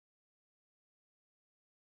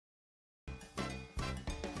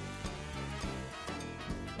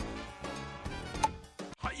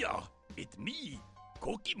me,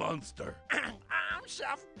 Cookie Monster. And I'm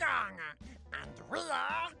Chef Gong. And we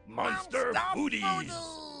are Monster Foodies.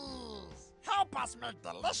 Foodies. Help us make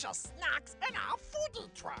delicious snacks in our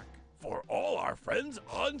foodie truck. For all our friends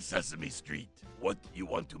on Sesame Street. What you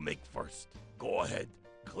want to make first? Go ahead,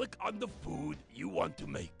 click on the food you want to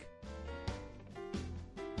make.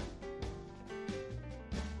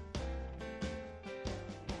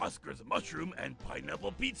 Oscar's mushroom and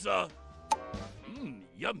pineapple pizza.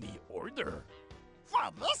 Yummy order.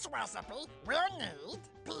 For this recipe, we'll need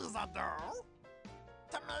pizza dough,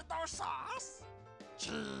 tomato sauce,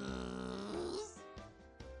 cheese,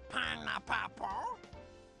 pineapple,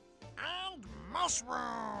 and mushrooms.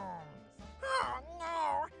 Oh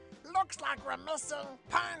no, looks like we're missing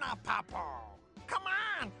pineapple. Come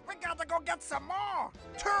on, we gotta go get some more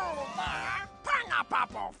to the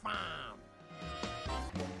pineapple farm.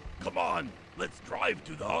 Come on, let's drive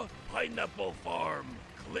to the pineapple farm.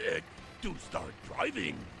 Click to start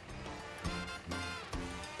driving.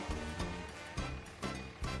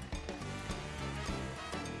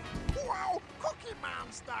 Whoa, Cookie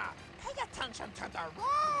Monster, pay attention to the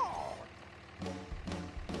road.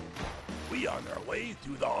 We on our way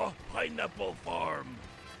to the pineapple farm.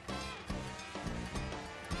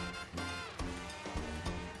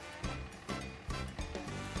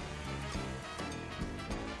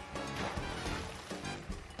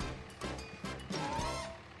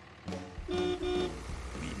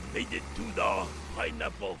 We made it to the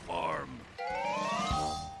pineapple farm.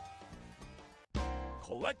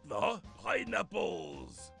 Collect the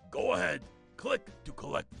pineapples. Go ahead, click to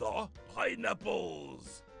collect the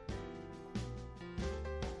pineapples.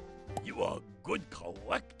 You a good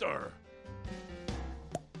collector.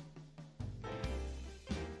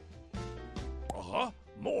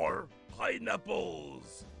 More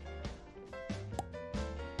pineapples.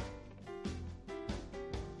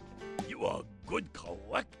 You a good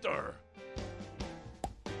collector.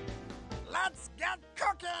 Let's get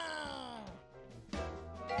cooking!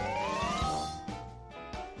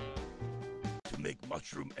 To make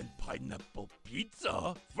mushroom and pineapple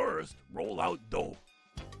pizza, first roll out dough.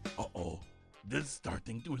 Uh-oh, this is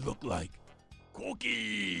starting to look like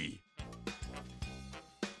cookie.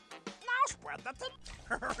 Now spread the tin.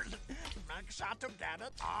 Make sure to get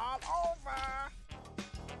it all over.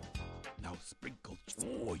 Now sprinkle.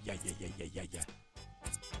 Oh, yeah.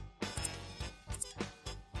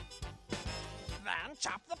 Then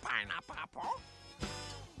chop the pineapple.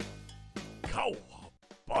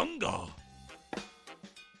 Cowabunga!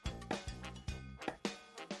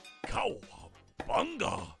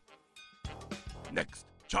 Cowabunga! Next,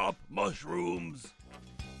 chop mushrooms.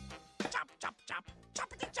 Chop, chop, chop.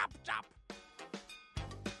 Choppity chop, chop.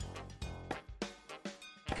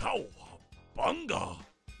 Cowabunga!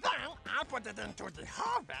 Then I'll put it into the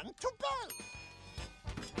oven to bake.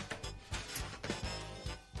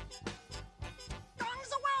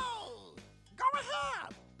 Gong's away! Go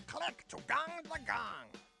ahead. Click to gong the gong.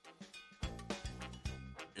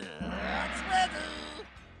 It's ready.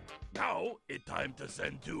 Now it's time to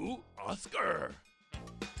send to Oscar.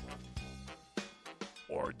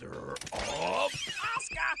 Order up.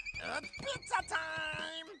 Oscar, it's pizza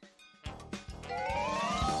time.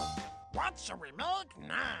 What shall we make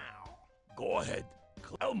now? Go ahead.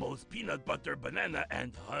 Elmo's peanut butter banana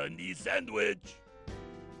and honey sandwich.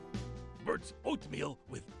 Bert's oatmeal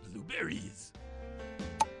with blueberries.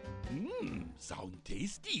 Sound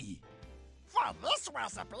tasty. For this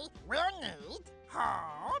recipe, we'll need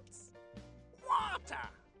oats, water,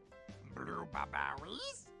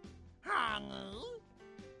 blueberries, honey,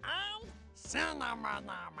 and cinnamon.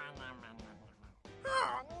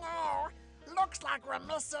 Oh no, looks like we're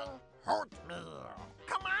missing oatmeal.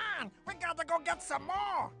 Come on, we gotta go get some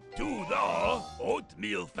more. To the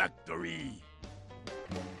oatmeal factory.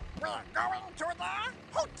 We're going to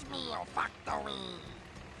the oatmeal factory.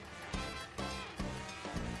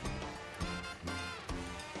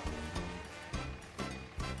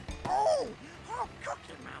 Oh,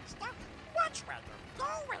 Cookie Monster, watch where you're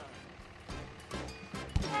going.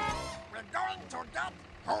 We're going to get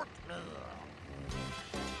oatmeal.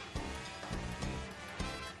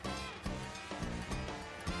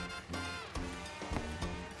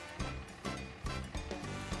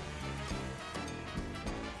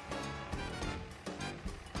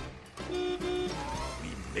 We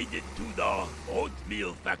made it to the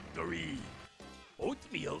oatmeal factory.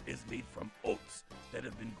 Oatmeal is made from oats that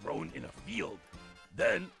have been grown in a field.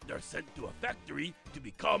 Then they're sent to a factory to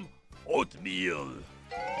become oatmeal.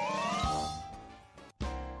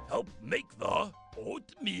 Help make the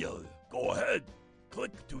oatmeal. Go ahead,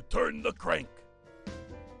 click to turn the crank.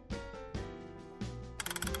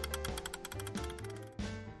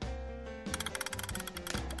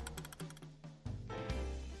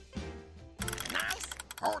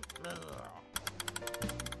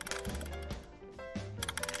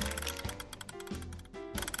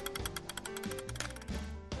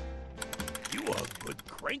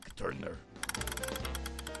 milk turner.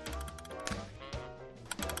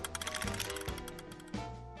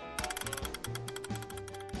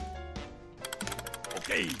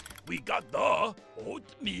 Okay, we got the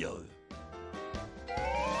oatmeal.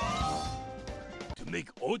 To make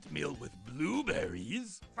oatmeal with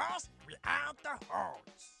blueberries, First, we add the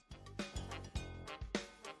oats.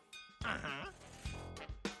 Uh-huh.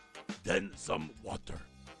 then some water.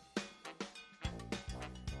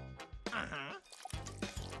 Uh-huh.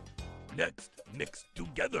 Next, mix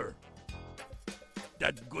together.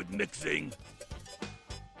 That's good mixing.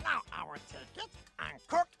 Now I will take it and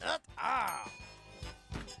cook it up.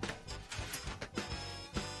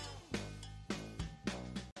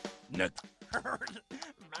 Next,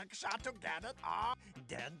 Make sure to get it all.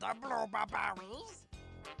 Then the blueberries.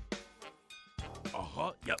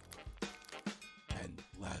 yep. And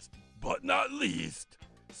last but not least,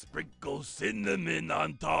 sprinkle cinnamon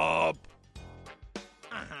on top.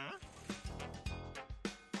 Uh-huh.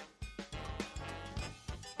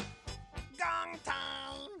 Gong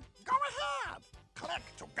time. Go ahead. Click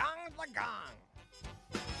to gong the gong.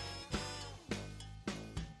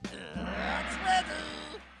 It's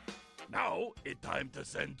ready. Now it's time to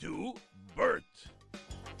send to Bert.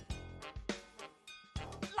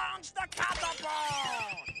 Launch the catapult.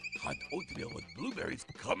 Hot oatmeal with blueberries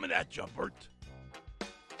coming at you, Bert.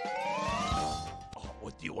 Oh,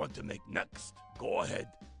 what do you want to make next? Go ahead,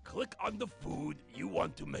 click on the food you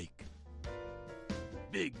want to make.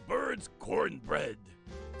 Big Bird's cornbread.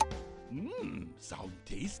 Sound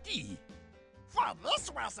tasty. For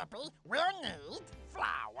this recipe, we'll need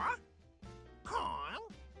flour, corn,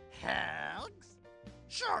 eggs,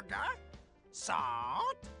 sugar,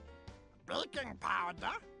 salt, baking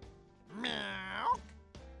powder, milk,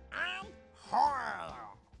 and oil.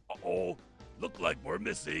 Uh-oh, look like we're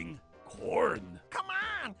missing corn. Come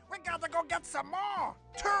on, we gotta go get some more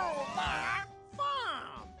to the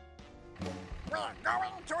farm. We're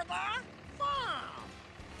going to the farm.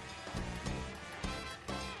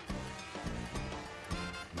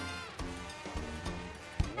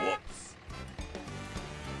 Whoops.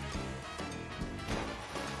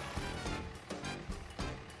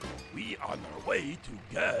 We on our way to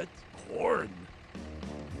get corn.